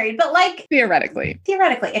 He's married, but like theoretically,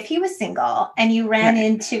 if he was single and you ran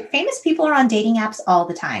into famous people are on dating apps all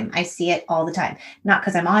the time. I see it all the time. Not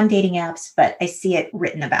because I'm on dating apps, but I see it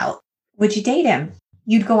written about. Would you date him?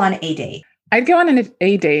 You'd go on a date. I'd go on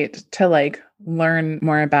a date to like learn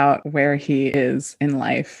more about where he is in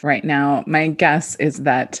life right now. My guess is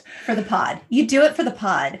that for the pod, you do it for the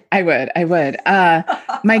pod. I would.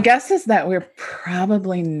 My guess is that we're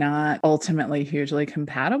probably not ultimately hugely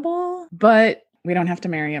compatible, but we don't have to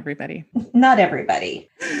marry everybody. Not everybody.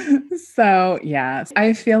 So, yeah,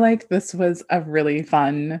 I feel like this was a really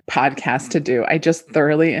fun podcast to do. I just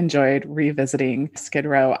thoroughly enjoyed revisiting Skid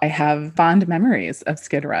Row. I have fond memories of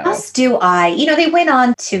Skid Row. As do I. You know, they went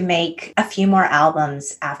on to make a few more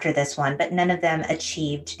albums after this one, but none of them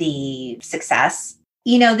achieved the success.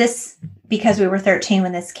 You know, this, because we were 13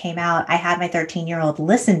 when this came out, I had my 13-year-old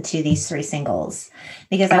listen to these 3 singles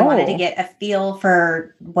because I wanted to get a feel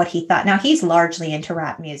for what he thought. Now, he's largely into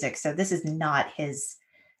rap music, so this is not his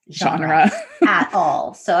genre at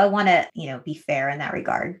all. So I want to, be fair in that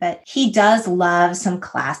regard, but he does love some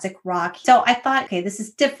classic rock. So I thought, okay, this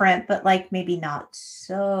is different, but like maybe not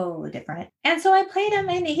so different. And so I played him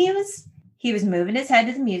and he was moving his head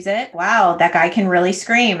to the music. Wow, that guy can really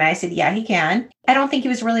scream. And I said, yeah, he can. I don't think he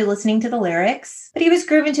was really listening to the lyrics, but he was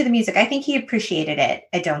grooving to the music. I think he appreciated it.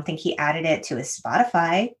 I don't think he added it to his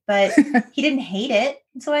Spotify, but he didn't hate it.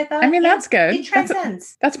 And so I thought, that's good. It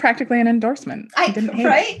transcends. That's practically an endorsement. He didn't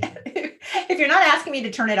hate it. If you're not asking me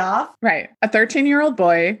to turn it off. Right. A 13-year-old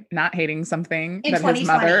boy not hating something that his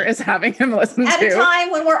mother is having him listen to. At a time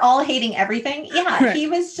when we're all hating everything. Yeah, right. He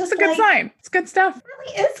was just It's a good sign. It's good stuff. It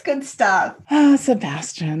really is good stuff. Oh,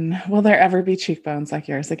 Sebastian, will there ever be cheekbones like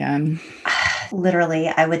yours again? Literally,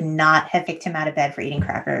 I would not have kicked him out of bed for eating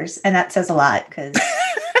crackers. And that says a lot because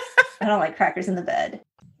I don't like crackers in the bed.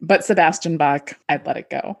 But Sebastian Bach, I'd let it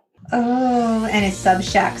go. Oh, and his Sub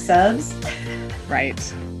Shack subs. Right.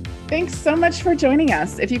 Thanks so much for joining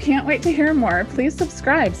us. If you can't wait to hear more, please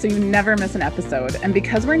subscribe so you never miss an episode. And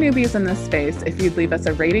because we're newbies in this space, if you'd leave us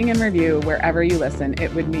a rating and review wherever you listen,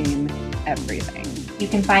 it would mean everything. You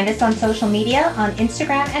can find us on social media on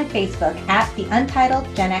Instagram and Facebook at the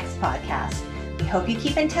Untitled Gen X Podcast. We hope you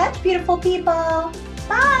keep in touch, beautiful people.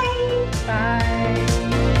 Bye.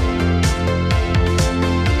 Bye.